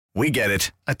We get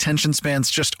it. Attention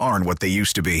spans just aren't what they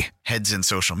used to be. Heads in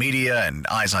social media and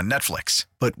eyes on Netflix.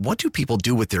 But what do people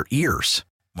do with their ears?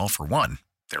 Well, for one,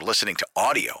 they're listening to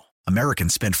audio.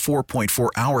 Americans spend 4.4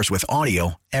 hours with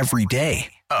audio every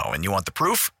day. Oh, and you want the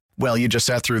proof? Well, you just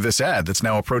sat through this ad that's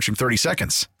now approaching 30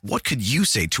 seconds. What could you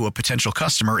say to a potential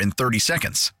customer in 30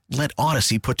 seconds? Let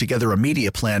Odyssey put together a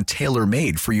media plan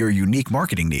tailor-made for your unique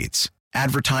marketing needs.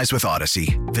 Advertise with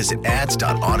Odyssey. Visit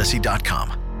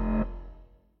ads.odyssey.com.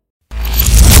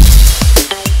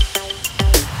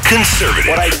 Conservative.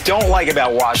 What I don't like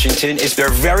about Washington is they're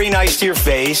very nice to your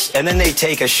face, and then they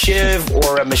take a shiv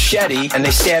or a machete and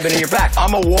they stab it in your back.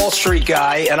 I'm a Wall Street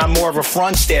guy, and I'm more of a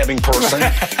front-stabbing person,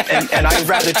 and I'd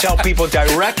rather tell people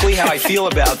directly how I feel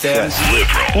about them.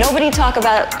 Liberal. Nobody talk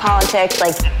about politics,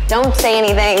 like, don't say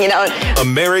anything, you know. A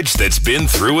marriage that's been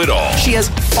through it all. She has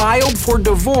filed for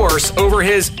divorce over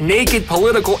his naked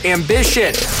political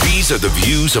ambition. These are the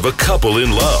views of a couple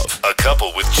in love, a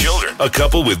couple with children, a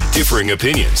couple with differing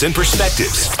opinions and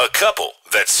perspectives, a couple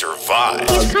that survive.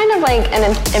 He's kind of like an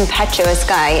impetuous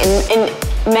guy.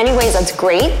 In many ways, that's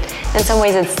great. In some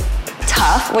ways, it's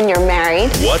tough when you're married.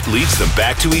 What leads them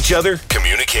back to each other?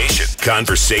 Communication,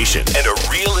 conversation, and a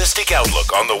realistic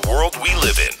outlook on the world we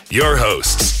live in. Your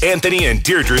hosts, Anthony and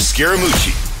Deirdre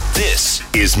Scaramucci. This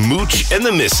is Mooch and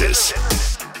the Missus.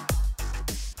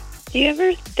 Do you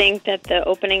ever think that the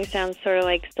opening sounds sort of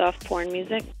like soft porn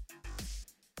music?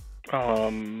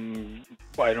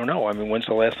 I don't know. I mean, when's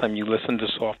the last time you listened to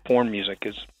soft porn music?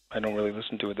 I don't really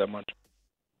listen to it that much.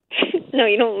 No,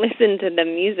 you don't listen to the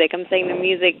music. I'm saying the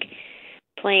music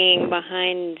playing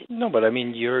behind. No, but I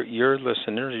mean, your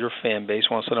listeners, your fan base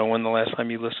wants to know when the last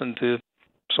time you listened to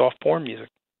soft porn music.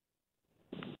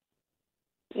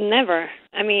 Never.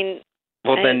 I mean.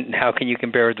 Well, then how can you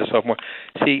compare it to soft porn?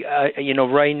 See,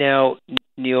 right now,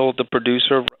 Neil, the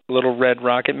producer, Little Red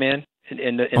Rocket Man,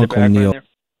 in the background Neil. there,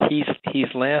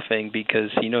 he's laughing because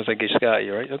he knows I just got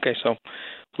you, right? Okay, so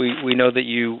we know that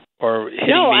you are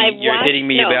hitting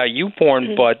me about you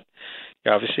porn, but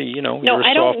obviously, you're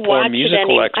a soft porn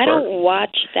musical expert. I don't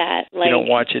watch that. You don't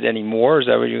watch it anymore? Is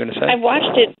that what you're going to say? I've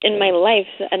watched it in my life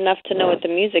enough to know what the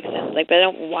music sounds like, but I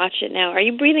don't watch it now. Are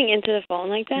you breathing into the phone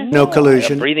like that? No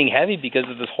collusion. I'm breathing heavy because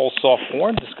of this whole soft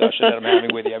porn discussion that I'm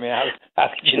having with you. I mean, how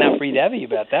could you not breathe heavy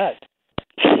about that?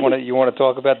 You want to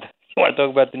talk about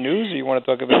the news, or you want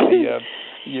to talk about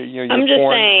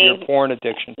your porn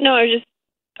addiction? No, I was just.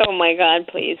 Oh my God,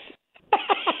 please.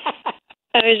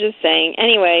 I was just saying.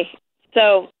 Anyway.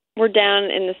 So we're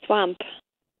down in the swamp.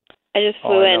 I just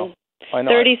flew in. I know.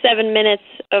 37 minutes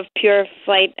of pure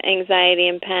flight anxiety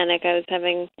and panic I was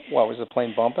having. What, was the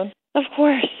plane bumping? Of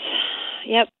course.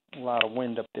 Yep. A lot of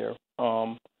wind up there.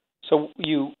 So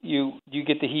you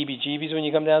get the heebie-jeebies when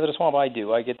you come down to the swamp? I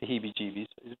do. I get the heebie-jeebies.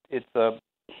 It's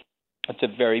a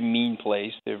very mean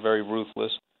place. They're very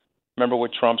ruthless. Remember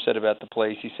what Trump said about the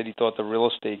place? He said he thought the real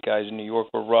estate guys in New York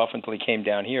were rough until he came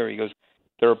down here. He goes,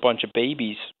 they're a bunch of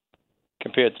babies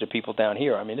compared to the people down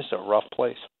here. I mean, this is a rough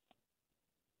place.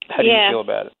 How do you feel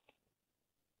about it?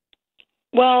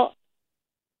 Well,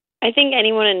 I think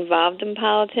anyone involved in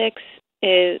politics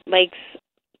likes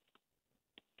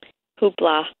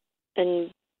hoopla and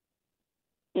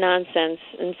nonsense,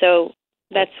 and so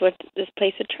that's what this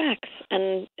place attracts,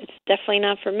 and it's definitely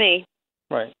not for me.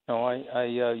 Right. No,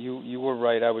 you were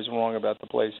right. I was wrong about the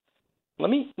place. Let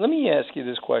me ask you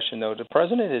this question though. The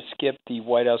president has skipped the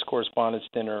White House Correspondents'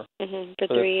 Dinner for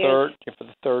 3 years. For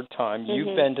the third time. Mm-hmm.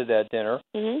 You've been to that dinner.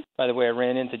 Mm-hmm. By the way, I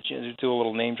ran into do a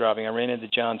little name dropping. I ran into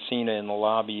John Cena in the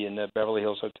lobby in the Beverly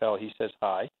Hills Hotel. He says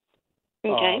hi.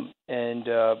 Okay. And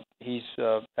he's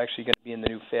actually going to be in the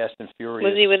new Fast and Furious.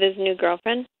 Was he with his new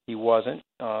girlfriend? He wasn't,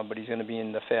 but he's going to be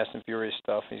in the Fast and Furious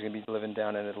stuff. He's going to be living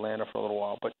down in Atlanta for a little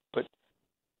while. But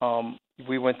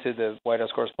we went to the White House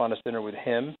Correspondents' Dinner with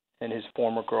him and his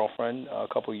former girlfriend a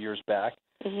couple of years back.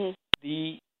 Mm-hmm.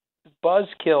 The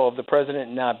buzzkill of the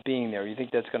president not being there, you think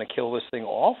that's going to kill this thing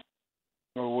off?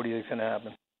 Or what do you think is going to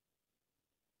happen?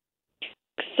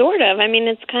 Sort of. I mean,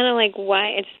 it's kind of like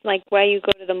why you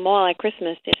go to the mall at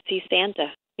Christmas to see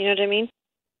Santa. You know what I mean?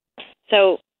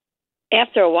 So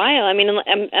after a while, I mean,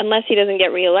 unless he doesn't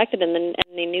get reelected and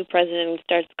the new president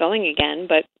starts going again,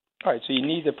 but... All right, so you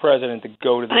need the president to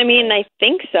go to the... I mean, I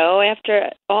think so.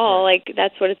 After all, right.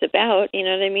 That's what it's about. You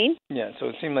know what I mean? Yeah, so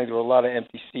it seemed like there were a lot of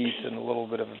empty seats and a little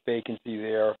bit of a vacancy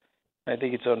there. I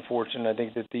think it's unfortunate. I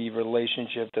think that the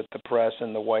relationship that the press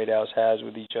and the White House has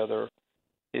with each other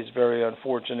is very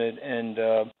unfortunate. And,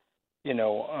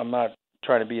 I'm not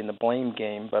trying to be in the blame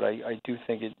game, but I do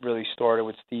think it really started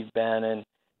with Steve Bannon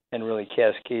and really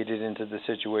cascaded into the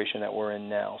situation that we're in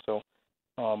now. So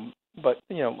But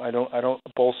I don't.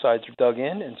 Both sides are dug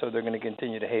in, and so they're going to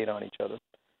continue to hate on each other.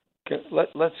 Okay,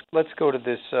 let's go to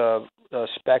this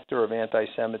specter of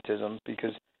anti-Semitism,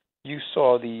 because you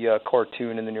saw the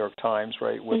cartoon in the New York Times,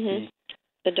 right, with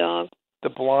the dog, the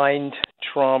blind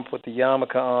Trump with the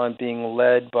yarmulke on, being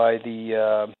led by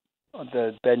the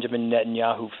Benjamin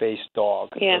Netanyahu faced dog.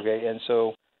 Yeah. Okay, and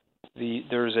so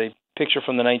there's a picture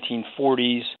from the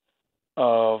 1940s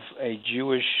of a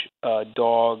Jewish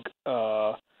dog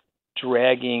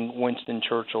dragging Winston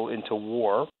Churchill into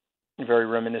war, very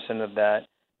reminiscent of that.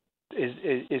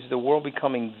 Is the world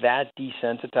becoming that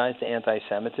desensitized to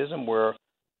anti-Semitism, where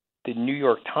the New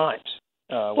York Times...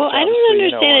 well, I don't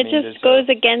understand. It just goes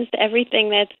against everything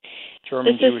that's...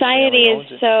 German the society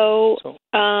is so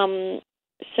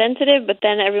sensitive, but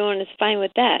then everyone is fine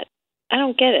with that. I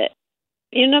don't get it.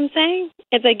 You know what I'm saying?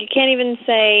 It's like you can't even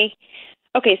say...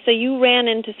 Okay, so you ran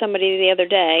into somebody the other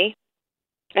day,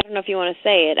 I don't know if you want to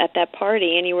say it, at that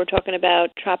party, and you were talking about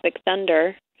Tropic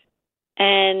Thunder,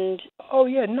 and... Oh,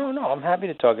 yeah, no, I'm happy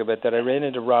to talk about that. I ran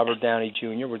into Robert Downey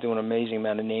Jr. We're doing an amazing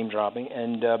amount of name-dropping,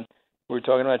 and we were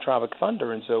talking about Tropic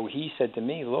Thunder, and so he said to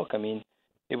me, look, I mean,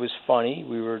 it was funny.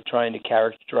 We were trying to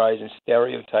characterize and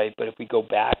stereotype, but if we go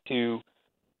back to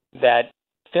that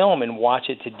film and watch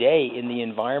it today in the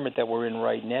environment that we're in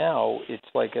right now, it's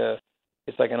like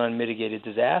an unmitigated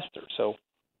disaster. So,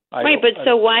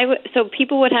 so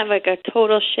people would have like a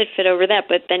total shit fit over that,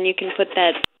 but then you can put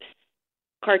that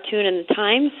cartoon in the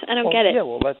Times? I don't get it. Yeah,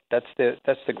 well, that's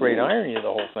the great irony of the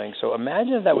whole thing. So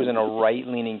imagine if that was in a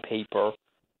right-leaning paper,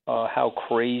 how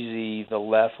crazy the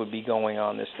left would be going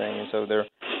on this thing, and so they're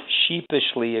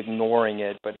sheepishly ignoring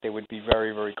it, but they would be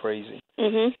very, very crazy.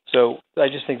 Mm-hmm. So I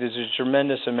just think there's a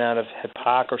tremendous amount of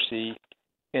hypocrisy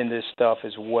in this stuff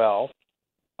as well.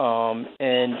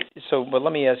 But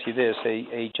let me ask you this: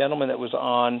 a gentleman that was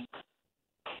on,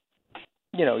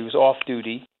 he was off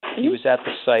duty. Mm-hmm. He was at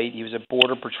the site. He was a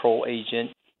Border Patrol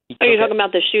agent. You're talking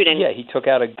about the shooting? Yeah, he took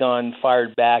out a gun,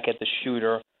 fired back at the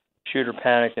shooter. Shooter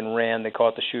panicked and ran. They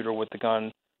caught the shooter with the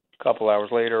gun a couple hours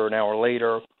later or an hour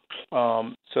later.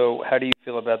 So how do you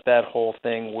feel about that whole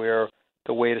thing, where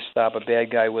the way to stop a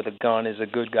bad guy with a gun is a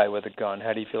good guy with a gun?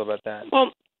 How do you feel about that?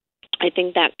 Well, I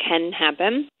think that can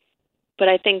happen, but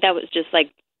I think that was just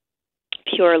like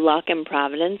pure luck and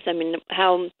providence. I mean,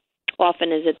 how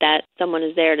often is it that someone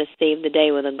is there to save the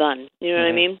day with a gun? You know what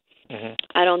I mean? Mm-hmm.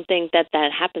 I don't think that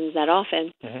happens that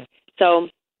often. Mm-hmm. So,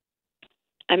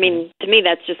 I mean, to me,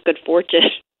 that's just good fortune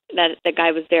that the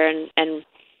guy was there and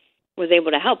was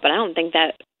able to help. But I don't think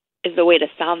that is the way to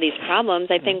solve these problems.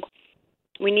 I think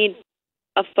we need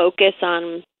a focus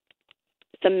on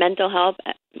some mental health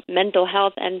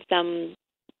and some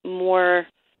more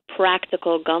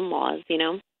practical gun laws.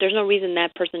 There's no reason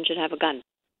that person should have a gun.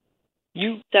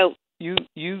 You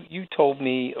told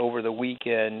me over the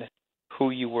weekend who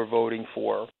you were voting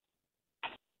for.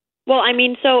 Well, I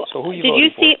mean, so who you did you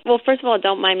see? For? Well, first of all,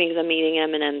 don't mind me because I'm eating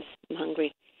M&Ms. I'm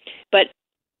hungry. But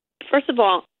first of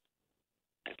all,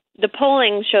 the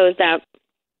polling shows that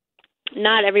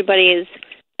not everybody is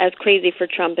as crazy for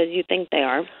Trump as you think they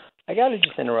are. I got to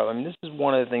just interrupt. I mean, this is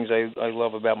one of the things I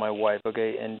love about my wife,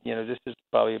 okay? And, this is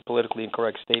probably a politically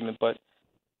incorrect statement, but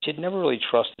she'd never really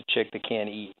trust a chick that can't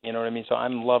eat. You know what I mean? So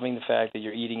I'm loving the fact that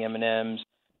you're eating M&Ms.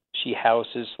 She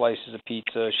houses slices of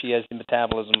pizza. She has the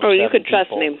metabolism of 7 people. Oh, you could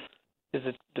trust me.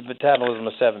 It's the metabolism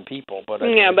of 7 people. But I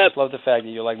just love the fact that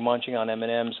you're, like, munching on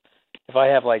M&Ms. If I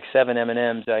have, like, 7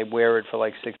 M&Ms, I wear it for,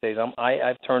 like, 6 days.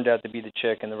 I've turned out to be the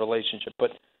chick in the relationship.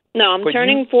 But I'm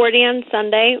turning 40 on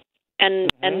Sunday, and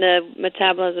the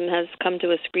metabolism has come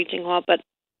to a screeching halt, but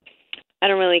I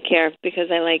don't really care because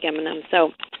I like M&Ms,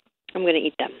 so I'm going to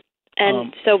eat them.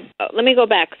 And so let me go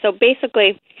back. So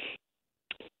basically,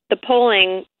 the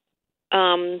polling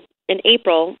in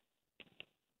April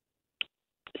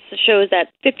shows that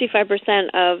 55%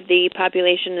 of the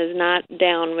population is not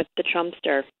down with the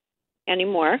Trumpster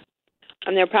anymore,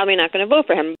 and they're probably not going to vote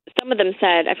for him. Some of them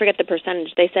said, I forget the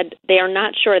percentage, they said they are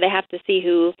not sure. They have to see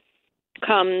who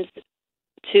comes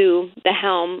to the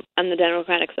helm on the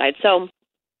Democratic side. So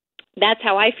that's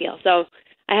how I feel. So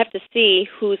I have to see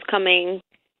who's coming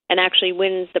and actually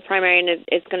wins the primary, and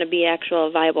it's going to be an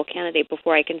actual viable candidate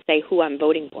before I can say who I'm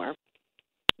voting for.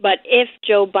 But if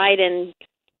Joe Biden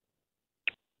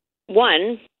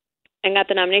won and got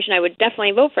the nomination, I would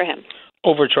definitely vote for him.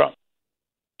 Over Trump?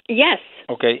 Yes.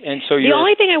 Okay, and so the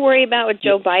only thing I worry about with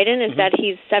Joe Biden is that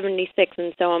he's 76,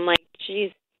 and so I'm like,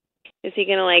 geez, is he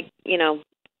going to,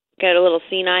 get a little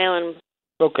senile? And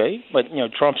okay, but,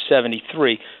 Trump's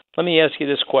 73. Let me ask you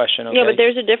this question, okay? Yeah, but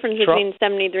there's a difference between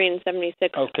 73 and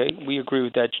 76. Okay, we agree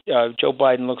with that. Joe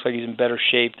Biden looks like he's in better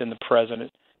shape than the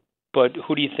president. But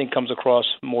who do you think comes across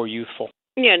more youthful?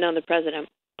 Yeah, no, the president.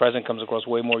 President comes across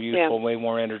way more youthful, way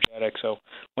more energetic. So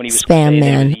when he was Spam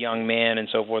man. as a young man and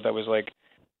so forth, I was like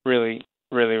really,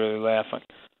 really, really laughing.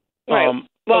 Right.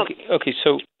 Well, okay.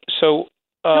 So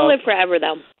he'll live forever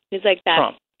though. He's like that.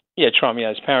 Trump. Yeah, Trump. Yeah,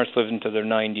 his parents lived into their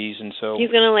 90s, and so he's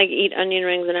gonna like eat onion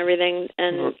rings and everything,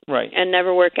 and right, and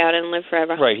never work out and live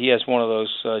forever. Right. He has one of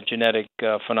those genetic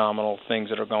phenomenal things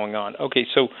that are going on. Okay,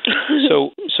 so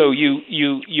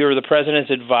you're the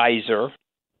president's advisor.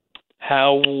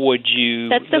 How would you?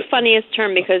 That's the funniest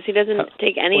term because he doesn't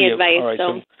take any advice. All right,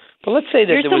 so, but let's say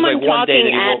that there's there was someone like one day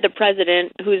that talking at the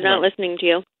president who's not listening to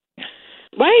you.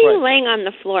 Why are you laying on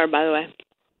the floor, by the way?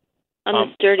 On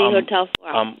this dirty hotel floor.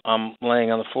 I'm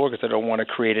laying on the floor because I don't want to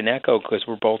create an echo because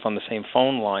we're both on the same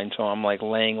phone line. So I'm like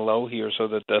laying low here so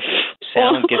that the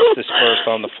sound gets dispersed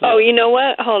on the floor. Oh, you know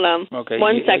what? Hold on. Okay.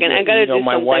 One second. I gotta do something.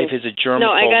 My wife is a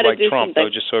germaphobe like Trump,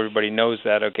 though. Just so everybody knows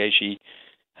that. Okay, she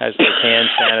has like hand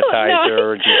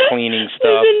sanitizer and she's cleaning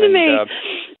stuff. Listen to me.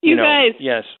 You guys.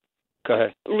 Yes. Go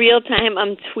ahead. Real time.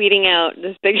 I'm tweeting out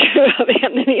this picture of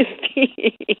Anthony's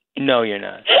feet. No, you're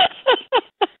not.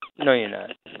 No, you're not.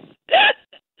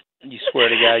 You swear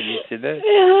to God you did that?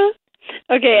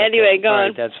 Yeah. Okay, anyway, go on.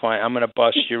 Right, that's fine. I'm going to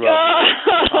bust you up.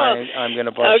 I'm going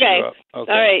to bust you up.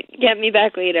 Okay. All right. Get me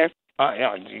back later.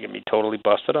 Yeah, you get me totally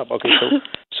busted up. Okay,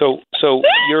 so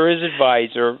you're his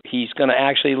advisor. He's going to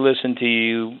actually listen to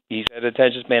you. He's at an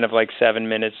attention span of like 7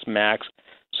 minutes max.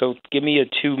 So give me a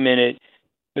 2-minute,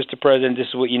 Mr. President, this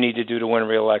is what you need to do to win a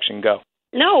re-election. Go.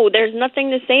 No, there's nothing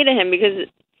to say to him because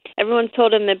everyone's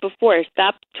told him it before.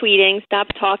 Stop tweeting. Stop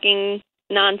talking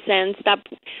nonsense. Stop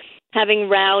having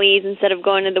rallies instead of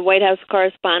going to the White House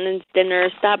Correspondents' Dinner.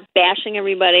 Stop bashing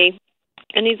everybody.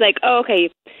 And he's like, oh,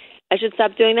 okay, I should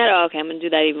stop doing that? Oh, okay, I'm going to do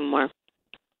that even more.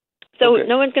 So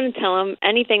no one's going to tell him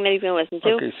anything that he's going to listen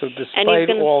to. Okay, so despite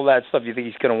all that stuff, you think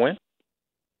he's going to win?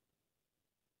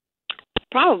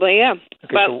 Probably, yeah.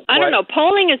 Okay, but so I don't know.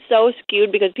 Polling is so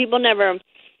skewed because people never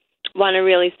want to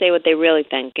really say what they really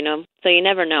think, you know? So you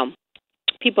never know.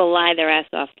 People lie their ass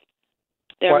off.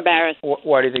 They're embarrassed.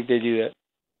 Why do you think they do that?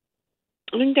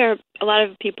 I think a lot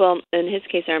of people, in his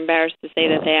case, are embarrassed to say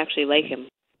that they actually like him.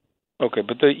 Okay,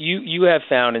 but you have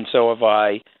found, and so have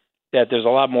I, that there's a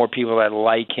lot more people that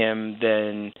like him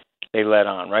than they let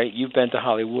on, right? You've been to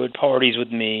Hollywood parties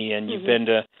with me, and you've been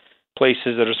to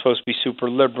places that are supposed to be super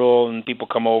liberal, and people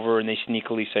come over and they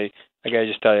sneakily say, I got to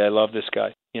just tell you, I love this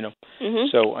guy, you know?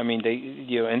 So, I mean,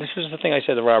 and this is the thing I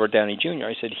said to Robert Downey Jr.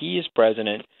 I said, he is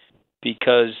president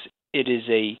because it is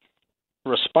a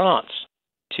response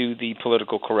to the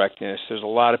political correctness. There's a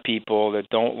lot of people that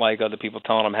don't like other people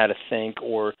telling them how to think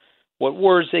or what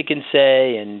words they can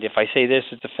say, and if I say this,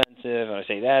 it's offensive, and I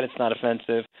say that, it's not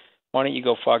offensive. Why don't you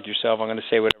go fuck yourself? I'm going to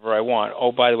say whatever I want.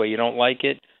 Oh, by the way, you don't like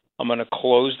it? I'm going to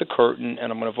close the curtain,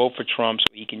 and I'm going to vote for Trump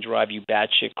so he can drive you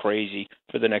batshit crazy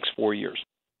for the next 4 years.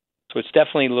 So it's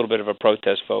definitely a little bit of a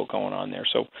protest vote going on there.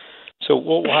 So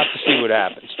we'll have to see what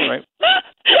happens, right?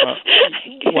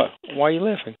 What? Why are you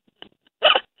laughing?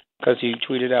 Because you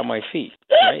tweeted out my feet,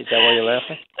 right? Is that why you're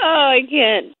laughing? Oh, I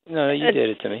can't. No, you did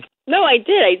it to me. No, I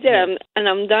did. Yeah.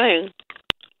 I'm dying.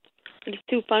 It's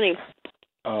too funny.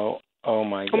 Oh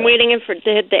my God. I'm waiting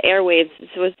to hit the airwaves.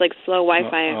 So it's like slow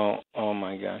Wi-Fi. Oh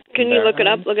my God. Can you look it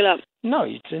up? Look it up. No,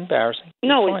 it's embarrassing.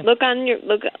 No, look on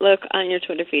your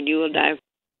Twitter feed. You will die.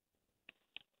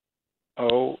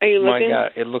 Oh Are you my looking?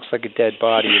 God! It looks like a dead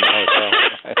body in the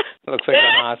hotel. It looks like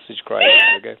a hostage crisis.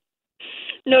 Okay.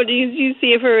 No, do you see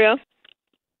it for real?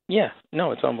 Yeah.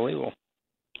 No, it's unbelievable.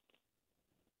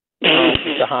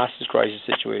 It's a hostage crisis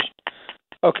situation.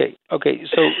 Okay. So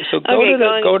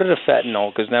go to the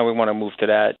fentanyl because now we want to move to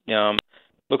that.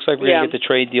 Looks like we're gonna get the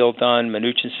trade deal done.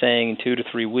 Mnuchin's saying in 2 to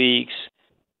 3 weeks.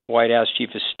 White House Chief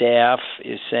of Staff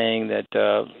is saying that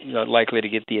likely to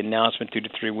get the announcement 2 to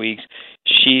 3 weeks.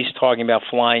 She's talking about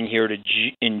flying here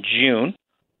in June.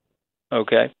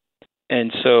 Okay.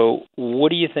 And so what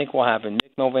do you think will happen?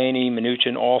 Mick Mulvaney,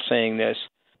 Mnuchin, all saying this.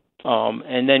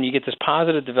 And then you get this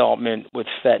positive development with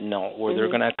fentanyl where they're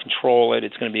going to control it.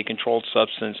 It's going to be a controlled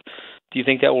substance. Do you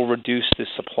think that will reduce the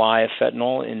supply of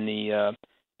fentanyl in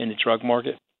the drug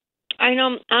market?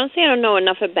 Honestly, I don't know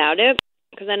enough about it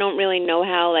because I don't really know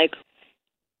how like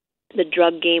the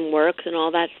drug game works and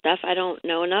all that stuff. I don't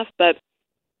know enough, but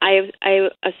I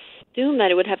assume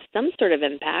that it would have some sort of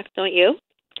impact, don't you?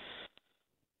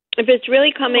 If it's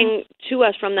really coming to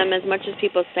us from them as much as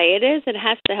people say it is, it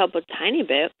has to help a tiny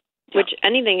bit. Which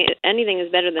anything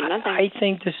is better than nothing. I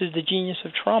think this is the genius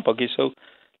of Trump. Okay, so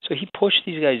he pushed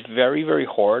these guys very, very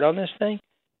hard on this thing,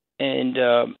 and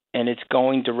it's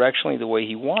going directionally the way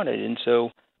he wanted. And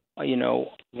so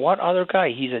what other guy?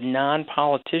 He's a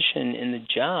non-politician in the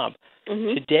job.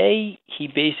 Mm-hmm. Today, he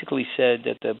basically said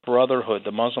that the Brotherhood,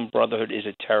 the Muslim Brotherhood, is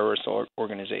a terrorist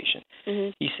organization.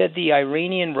 Mm-hmm. He said the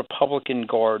Iranian Republican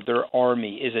Guard, their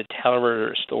army, is a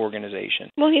terrorist organization.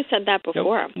 Well, he said that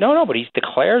before. No, but he's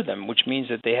declared them, which means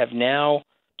that they have now,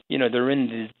 they're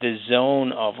in the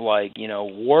zone of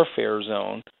warfare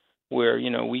zone where,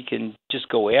 we can just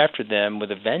go after them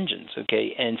with a vengeance,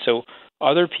 okay? And so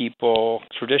other people,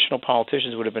 traditional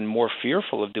politicians, would have been more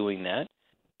fearful of doing that.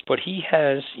 But he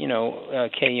has,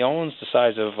 K-Owns the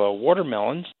size of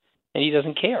watermelons, and he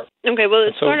doesn't care. Okay, well,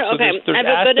 it's sort of, okay, there's I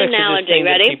have a good analogy.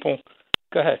 Ready?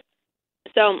 Go ahead.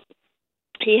 So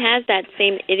he has that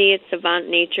same idiot savant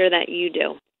nature that you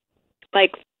do.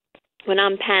 Like when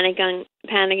I'm panicking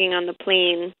on the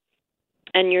plane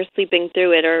and you're sleeping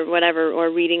through it or whatever,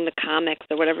 or reading the comics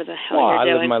or whatever the hell you're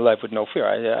doing. I live my life with no fear.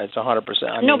 It's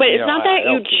 100%. No, but it's not that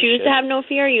you choose to have no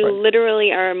fear. You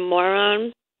literally are a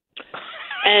moron.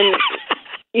 And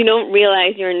you don't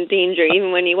realize you're in danger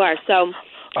even when you are. So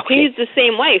he's the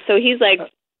same way. So he's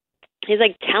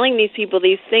like telling these people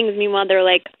these things. Meanwhile, they're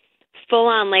like full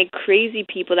on like crazy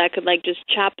people that could like just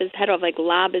chop his head off, like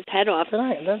lob his head off.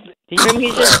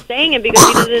 He's just saying it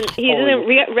because he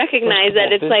doesn't recognize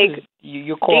that it's like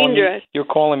dangerous. You're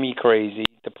calling me crazy.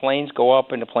 The planes go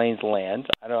up and the planes land.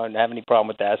 I don't have any problem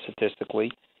with that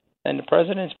statistically. And the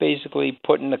president's basically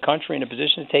putting the country in a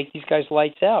position to take these guys'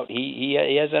 lights out. He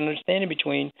has an understanding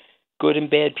between good and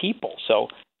bad people. So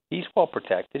he's well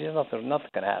protected. There's nothing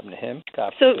going to happen to him,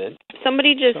 God forbid.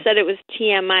 Somebody just said it was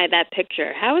TMI, that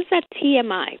picture. How is that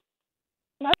TMI?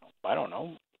 I don't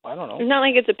know. It's not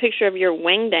like it's a picture of your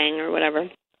wang dang or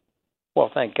whatever. Well,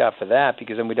 thank God for that,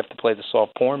 because then we'd have to play the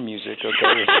soft porn music,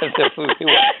 okay? We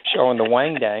were showing the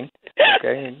wang dang,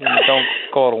 okay? And don't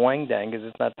call it a wang dang because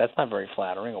that's not very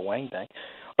flattering, a wang dang.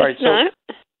 All right, not?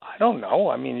 I don't know.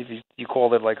 I mean, if you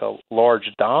called it like a large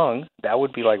dong, that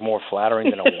would be like more flattering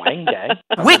than a wang dang.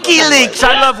 WikiLeaks,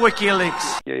 I love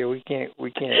WikiLeaks. Yeah, we can't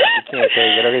take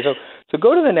it. Okay, so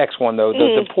go to the next one though.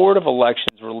 The Board of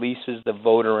Elections releases the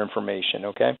voter information.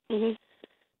 Okay,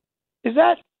 is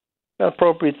that an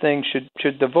appropriate thing?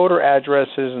 Should the voter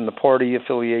addresses and the party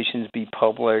affiliations be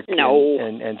public? No.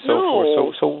 And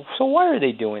so forth. So why are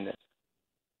they doing this?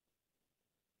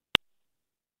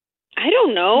 I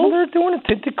don't know. Well, they're doing it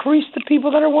to decrease the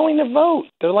people that are willing to vote.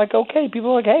 They're like, okay,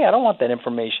 people are like, hey, I don't want that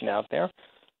information out there.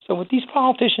 So what these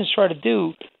politicians try to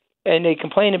do, and they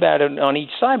complain about it on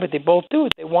each side, but they both do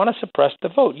it. They want to suppress the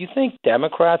vote. You think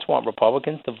Democrats want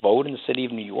Republicans to vote in the city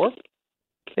of New York?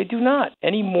 They do not,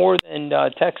 any more than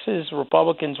Texas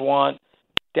Republicans want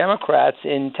Democrats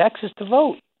in Texas to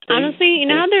vote. Honestly, you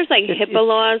know how there's like HIPAA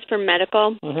laws for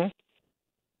medical? Mm-hmm.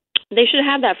 They should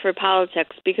have that for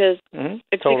politics because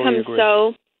it's become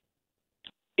so,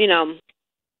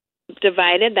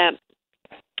 divided that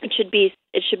it should be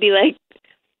like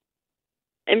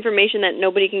information that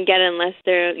nobody can get unless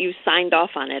you signed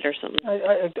off on it or something.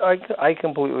 I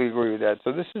completely agree with that.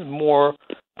 So this is more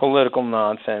political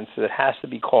nonsense that has to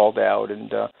be called out.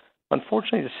 And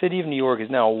unfortunately, the city of New York is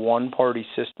now a one-party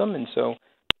system. And so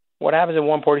what happens in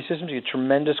one-party systems, you get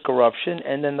tremendous corruption,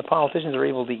 and then the politicians are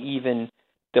able to even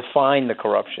define the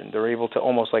corruption. They're able to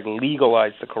almost like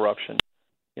legalize the corruption.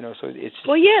 So it's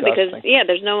well, yeah, disgusting. Because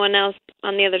there's no one else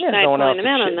on the other side calling them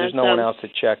out on this. There's no one else to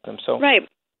check them. So right.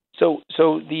 So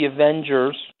the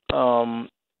Avengers,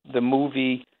 the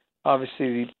movie,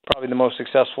 obviously probably the most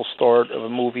successful start of a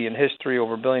movie in history,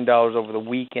 over $1 billion over the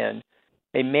weekend.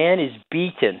 A man is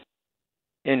beaten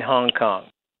in Hong Kong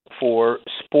for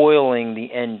spoiling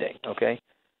the ending. Okay.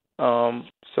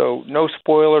 So no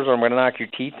spoilers, or I'm going to knock your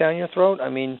teeth down your throat. I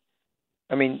mean,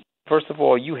 first of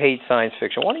all, you hate science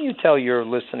fiction. Why don't you tell your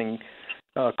listening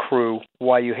crew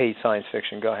why you hate science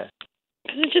fiction? Go ahead.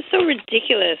 Because it's just so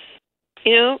ridiculous.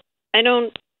 I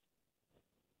don't.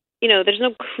 There's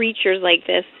no creatures like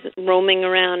this roaming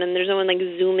around, and there's no one like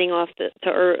zooming off the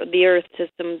Earth to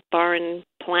some foreign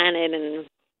planet, and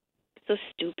it's so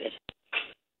stupid.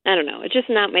 I don't know. It's just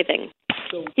not my thing.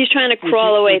 So he's trying to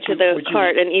crawl away to the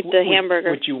cart and eat the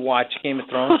hamburger. Would you watch Game of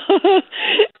Thrones?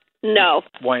 No.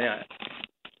 Why not?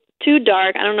 Too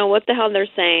dark. I don't know what the hell they're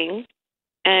saying.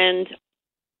 And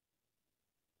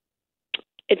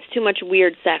it's too much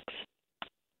weird sex.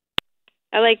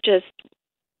 I like just,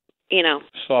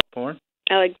 soft porn?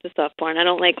 I like the soft porn. I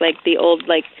don't like the old,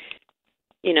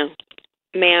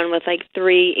 man with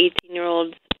 3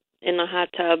 18-year-olds in the hot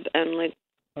tub and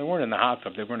They weren't in the hot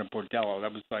tub. They were in a bordello.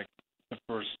 That was the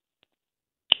first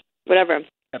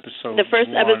episode. The first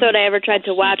episode I ever tried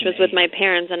to watch was with my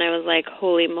parents, and I was like,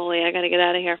 holy moly, I got to get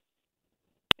out of here.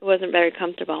 It wasn't very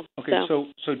comfortable. Okay, so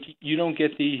you don't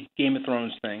get the Game of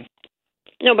Thrones thing.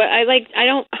 No, but I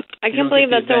can't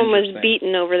believe that someone was thing.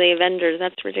 beaten over the Avengers.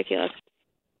 That's ridiculous.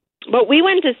 But we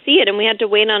went to see it, and we had to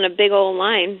wait on a big old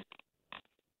line.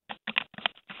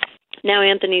 Now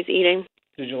Anthony's eating.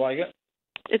 Did you like it?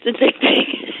 It's addicting.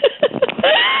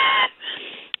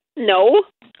 No.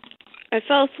 I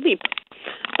fell asleep.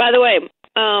 By the way,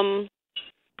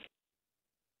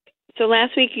 so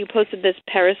last week you posted this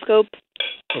Periscope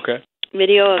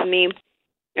video of me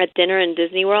at dinner in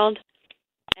Disney World.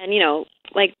 And,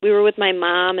 like we were with my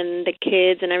mom and the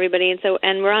kids and everybody,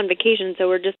 and we're on vacation, so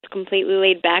we're just completely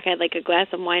laid back. I had like a glass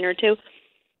of wine or two,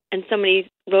 and somebody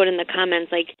wrote in the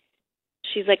comments like,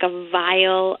 she's like a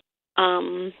vile,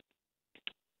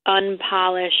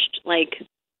 unpolished, like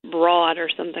broad or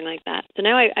something like that. So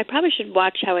now I probably should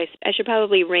watch how I should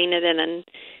probably rein it in and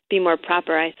be more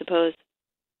proper, I suppose.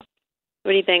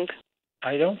 What do you think?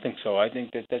 I don't think so. I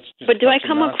think that's just. But do I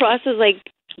come across as like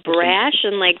brash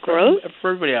and like gross?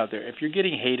 For everybody out there, if you're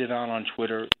getting hated on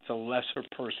Twitter, it's a lesser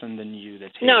person than you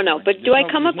that's hating No, on but you. do I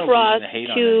come across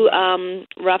too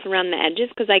rough around the edges?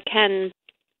 Because I can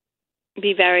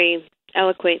be very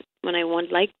eloquent when I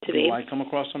would like to be. Do I come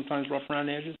across sometimes rough around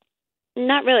the edges?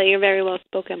 Not really. You're very well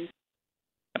spoken.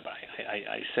 But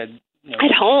I said.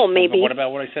 At home, maybe. What about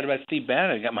what I said about Steve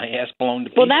Bannon? I got my ass blown to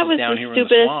pieces. Well, that was down the here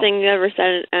stupidest thing you ever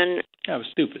said. And yeah, it was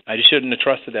stupid. I just shouldn't have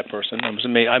trusted that person. I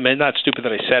mean, not stupid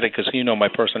that I said it because my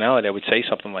personality. I would say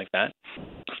something like that.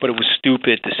 But it was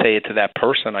stupid to say it to that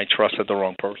person. I trusted the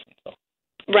wrong person. So.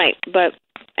 Right. But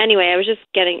anyway, I was just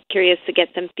getting curious to get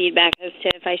some feedback as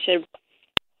to if I should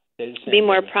be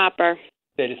more proper.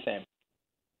 Stay the same.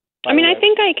 I mean, I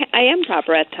think I am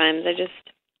proper at times. I just.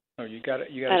 Oh, you got to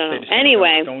stay the same.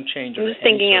 Anyway, don't change it. I'm just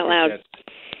thinking out loud.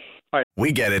 Right.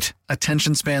 We get it.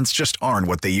 Attention spans just aren't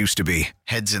what they used to be.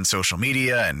 Heads in social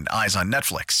media and eyes on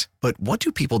Netflix. But what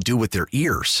do people do with their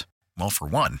ears? Well, for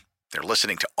one, they're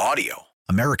listening to audio.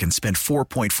 Americans spend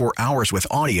 4.4 hours with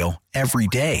audio every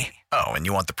day. Oh, and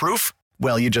you want the proof?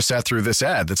 Well, you just sat through this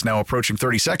ad that's now approaching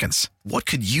 30 seconds. What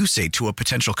could you say to a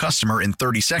potential customer in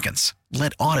 30 seconds?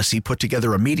 Let Odyssey put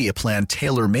together a media plan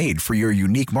tailor-made for your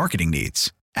unique marketing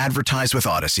needs. Advertise with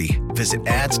Odyssey. Visit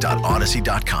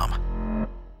ads.odyssey.com.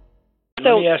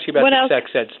 Let me ask you about the sex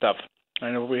ed stuff.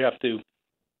 I know we have to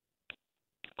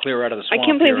clear out of the swamp. I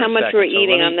can't believe how much we're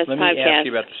eating on this podcast. Let me ask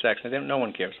you about the sex. No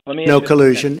one cares. No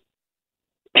collusion.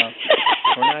 We can't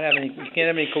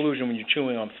have any collusion when you're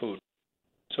chewing on food.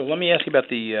 So let me ask you about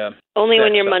the only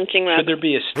when you're stuff. munching rug. Should there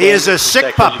be He is a sick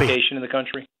sex puppy. education in the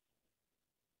country?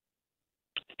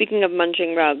 Speaking of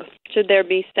munching rug, should there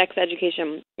be sex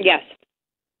education? Yes.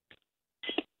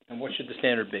 And what should the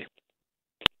standard be?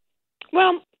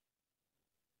 Well,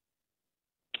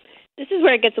 this is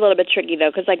where it gets a little bit tricky, though,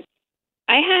 because, like,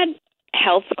 I had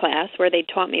health class where they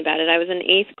taught me about it. I was in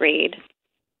 8th grade,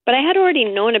 but I had already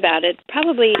known about it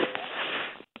probably.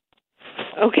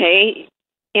 Okay,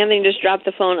 Anthony just dropped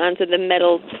the phone onto the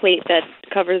metal plate that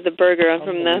covers the burger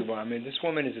from the. I mean, this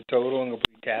woman is a total and complete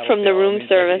tattletale. From the room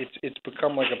service. It's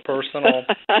become like a personal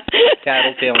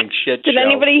tattletaling shit Did show.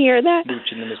 anybody hear that?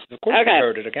 Of course I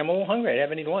heard it. Okay, I'm a little hungry. I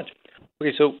haven't eaten lunch.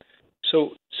 Okay, so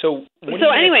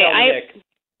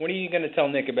what are you going to tell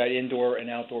Nick about indoor and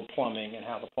outdoor plumbing and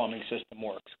how the plumbing system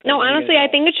works? No, honestly, I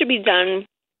think it should be done.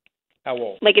 How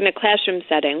old? Like in a classroom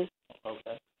setting.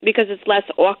 Okay. Because it's less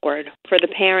awkward for the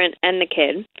parent and the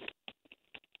kid.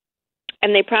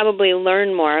 And they probably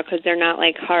learn more because they're not,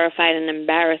 like, horrified and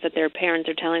embarrassed that their parents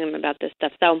are telling them about this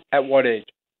stuff. So. At what age?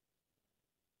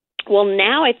 Well,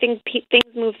 now I think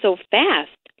things move so fast.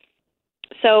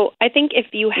 So I think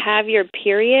if you have your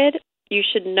period, you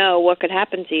should know what could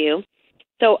happen to you.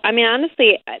 So, I mean,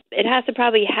 honestly, it has to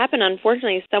probably happen,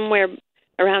 unfortunately, somewhere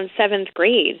around 7th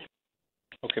grade.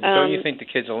 Okay, but don't you think the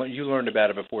kids you learned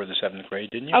about it before the 7th grade,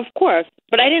 didn't you? Of course,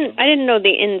 but I didn't know the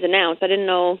ins and outs. I didn't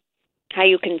know how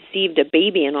you conceived a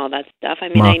baby and all that stuff. I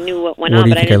mean, I knew what went on,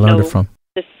 but I didn't know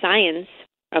the science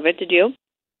of it. Did you?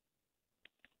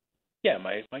 Yeah,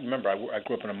 I remember I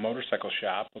grew up in a motorcycle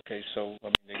shop. Okay, so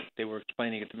I mean, they were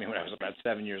explaining it to me when I was about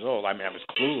 7 years old. I mean, I was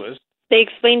clueless. They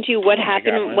explained to you what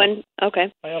happened when.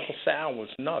 Okay. My Uncle Sal was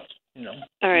nuts.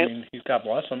 All right. I mean, he's God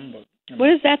bless him, but. What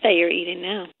is that you're eating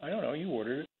now? I don't know. You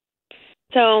ordered it.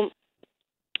 So,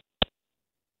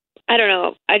 I don't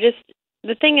know.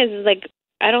 The thing is, like,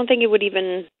 I don't think it would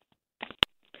even.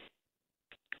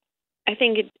 I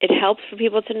think it helps for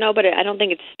people to know, but I don't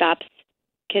think it stops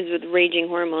kids with raging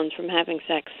hormones from having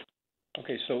sex.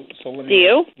 Okay, so let me. Do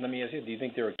you? Let me ask you. Do you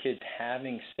think there are kids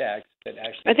having sex that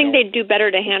actually? I think they'd do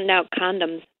better to hand out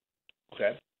condoms.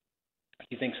 Okay.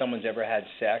 you think someone's ever had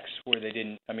sex where they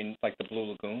didn't, I mean, like the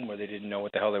Blue Lagoon, where they didn't know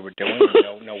what the hell they were doing, or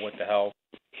don't know what the hell,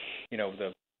 you know,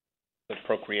 the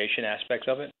procreation aspects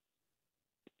of it?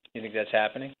 You think that's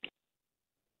happening?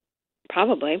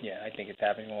 Probably. Yeah, I think it's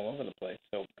happening all over the place.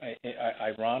 So,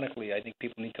 ironically, I think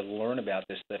people need to learn about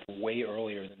this stuff way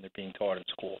earlier than they're being taught in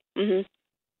school. Mhm.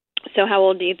 So how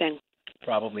old do you think?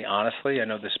 Probably, honestly, I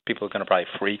know this people are going to probably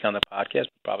freak on the podcast,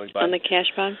 but probably by on the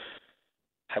cash pod.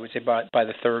 I would say by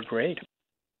the 3rd grade.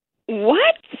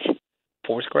 What?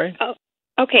 4th grade? Oh,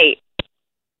 okay.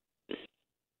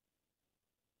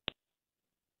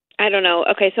 I don't know.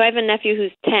 Okay, so I have a nephew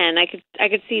who's 10. I could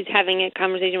see he's having a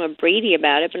conversation with Brady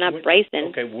about it, but not Bryson.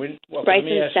 Okay, Bryson's let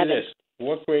me ask 7. you this.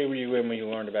 What grade were you in when you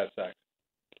learned about sex?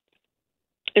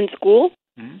 In school?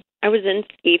 Mm-hmm. I was in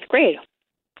 8th grade.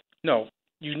 No,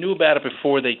 you knew about it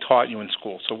before they taught you in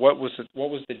school. So what was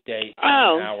the date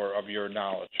and hour of your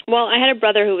knowledge? Well, I had a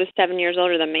brother who was 7 years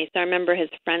older than me, so I remember his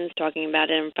friends talking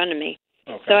about it in front of me.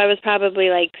 Okay. So I was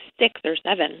probably like 6 or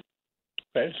 7.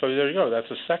 Okay, so there you go. That's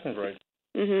the 2nd grade.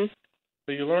 Mhm.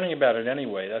 So you're learning about it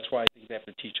anyway. That's why I think they have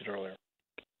to teach it earlier.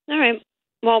 All right.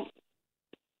 Well,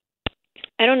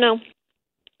 I don't know.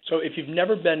 So if you've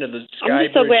never been to the Skybridge... I'm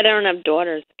just so glad I don't have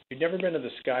daughters. You've never been to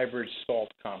the Skybridge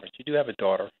Salt Conference. You do have a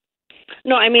daughter.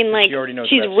 No, I mean, like,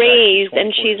 she's raised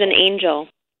and she's an angel.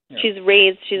 Yeah. She's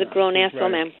raised. She's a grown-ass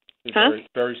woman. She's a very,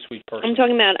 very sweet person. I'm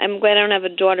talking about, I'm glad I don't have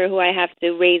a daughter who I have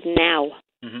to raise now.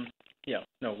 Mm-hmm. Yeah.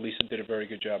 No, Lisa did a very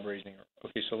good job raising her.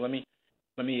 Okay, so let me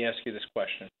ask you this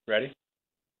question. Ready?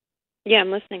 Yeah,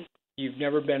 I'm listening. You've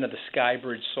never been to the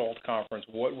Skybridge Salt Conference.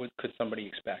 What could somebody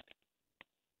expect?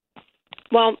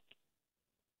 Well,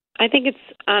 I think it's,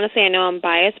 honestly, I know I'm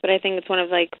biased, but I think it's one of,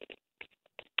 like,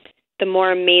 the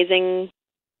more amazing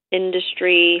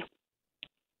industry-wide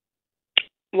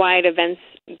events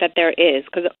that there is.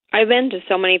 Because I've been to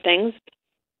so many things,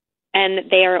 and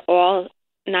they are all,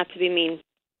 not to be mean,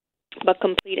 but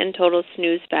complete and total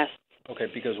snooze fests. Okay,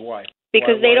 because why?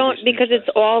 Because they don't, because it's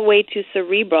all way too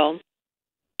cerebral.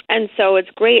 And so it's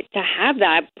great to have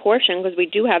that portion, because we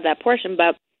do have that portion,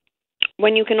 but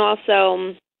when you can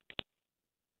also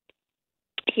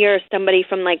hear somebody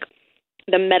from, like,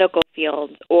 the medical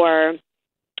field, or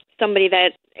somebody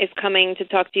that is coming to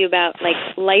talk to you about, like,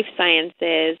 life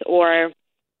sciences, or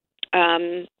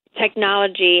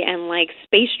technology and, like,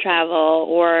 space travel,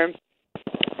 or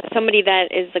somebody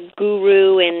that is a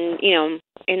guru in, you know,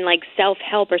 in, like,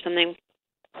 self-help or something,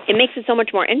 it makes it so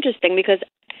much more interesting, because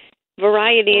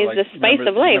variety is the spice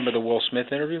of life. Remember the Will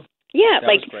Smith interview? Yeah, that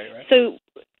like, was great, right? So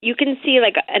you can see,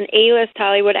 like, an A-list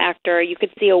Hollywood actor. You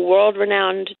could see a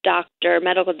world-renowned doctor,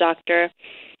 medical doctor.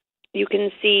 You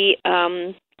can see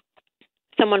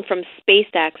someone from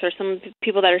SpaceX, or some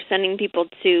people that are sending people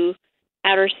to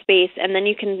outer space, and then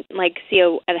you can, like, see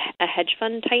a hedge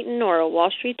fund titan or a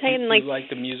Wall Street titan. You like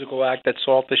the musical act at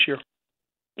Salt this year?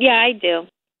 Yeah, I do.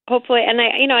 Hopefully, and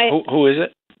Who is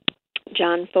it?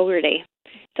 John Fogerty.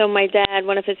 So my dad,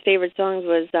 one of his favorite songs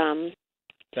was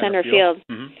Center Field.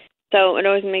 Mm-hmm. So it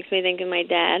always makes me think of my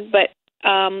dad. But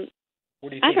what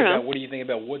do you think about what do you think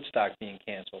about Woodstock being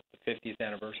canceled, the 50th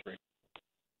anniversary?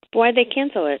 Why'd they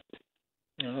cancel it?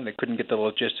 You know, they couldn't get the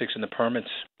logistics and the permits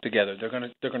together. They're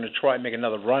gonna try and make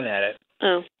another run at it.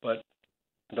 Oh. But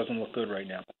it doesn't look good right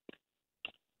now.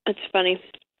 It's funny.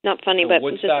 Not funny, so but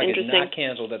Woodstock just interesting. Woodstock is not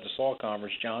canceled at the Salt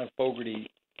Conference. John Fogerty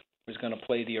was going to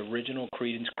play the original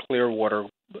Creedence Clearwater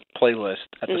playlist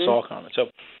at the Salt Conference.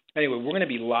 So anyway, we're going to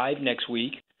be live next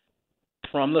week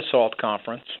from the Salt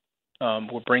Conference.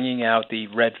 We're bringing out the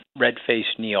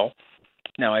red-faced Neil.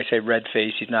 Now, I say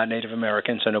red-faced. He's not Native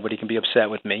American, so nobody can be upset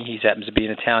with me. He happens to be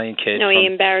an Italian kid. No, he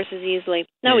embarrasses easily.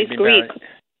 No, he's Greek.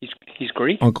 He's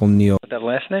Greek? Uncle Neil. With that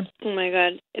last name? Oh, my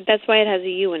God. That's why it has a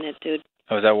U in it, dude.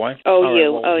 Oh, is that why?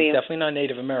 He's definitely not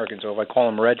Native American, so if I call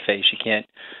him red-faced, you can't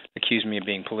accuse me of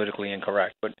being politically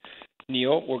incorrect. But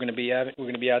Neil, we're going to be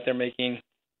out there making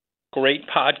great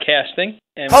podcasting,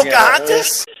 and we got a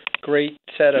great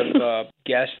set of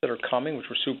guests that are coming, which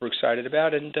we're super excited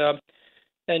about, and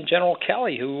General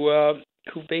Kelly, who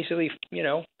basically, you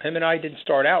know, him and I didn't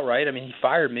start out right. I mean, he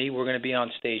fired me. We're going to be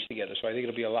on stage together, so I think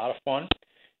it'll be a lot of fun.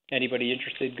 Anybody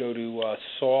interested, go to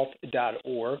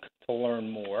salt.org to learn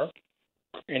more.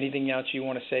 Anything else you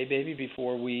want to say, baby,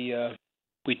 before we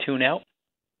tune out?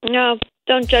 No,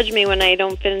 don't judge me when I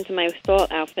don't fit into my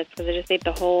Salt outfits, because I just ate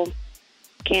the whole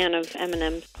can of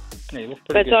M&M's. Yeah, you look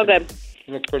pretty but it's all good.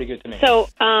 You look pretty good to me. So,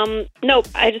 no,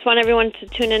 I just want everyone to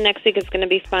tune in next week. It's going to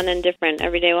be fun and different.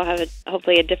 Every day we'll have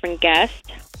hopefully a different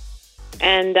guest.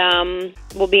 And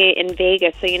we'll be in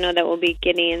Vegas, so you know that we'll be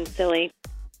giddy and silly.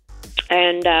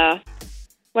 And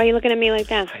Why are you looking at me like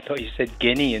that? I thought you said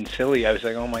guinea and silly. I was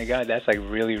like, oh my God, that's like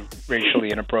really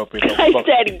racially inappropriate. I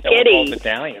said giddy. Both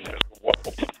Italian. Whoa.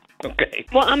 Okay.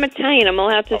 Well, I'm Italian. I'm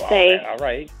allowed to say. All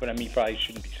right, but I mean, you probably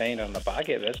shouldn't be saying it on the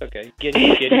podcast. That's okay.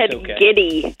 I said okay.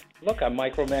 giddy. Look, I'm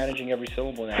micromanaging every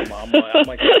syllable now. I'm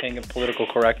like the king of political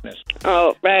correctness.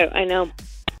 Oh, right. I know.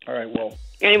 All right, well.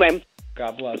 Anyway.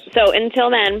 God bless. So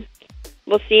until then,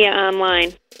 we'll see you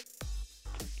online.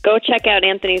 Go check out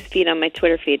Anthony's feed on my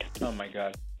Twitter feed. Oh, my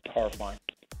God. Horrifying.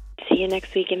 See you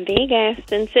next week in Vegas,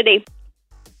 Sin City.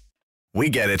 We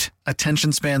get it.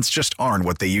 Attention spans just aren't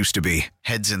what they used to be.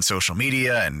 Heads in social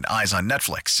media and eyes on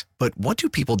Netflix. But what do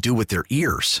people do with their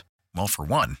ears? Well, for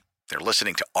one, they're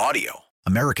listening to audio.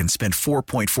 Americans spend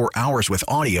 4.4 hours with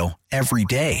audio every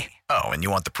day. Oh, and you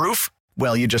want the proof?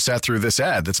 Well, you just sat through this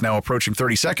ad that's now approaching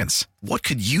 30 seconds. What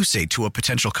could you say to a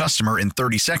potential customer in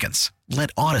 30 seconds? Let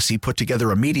Odyssey put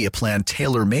together a media plan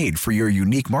tailor-made for your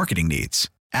unique marketing needs.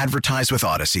 Advertise with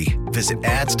Odyssey. Visit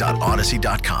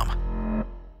ads.odyssey.com.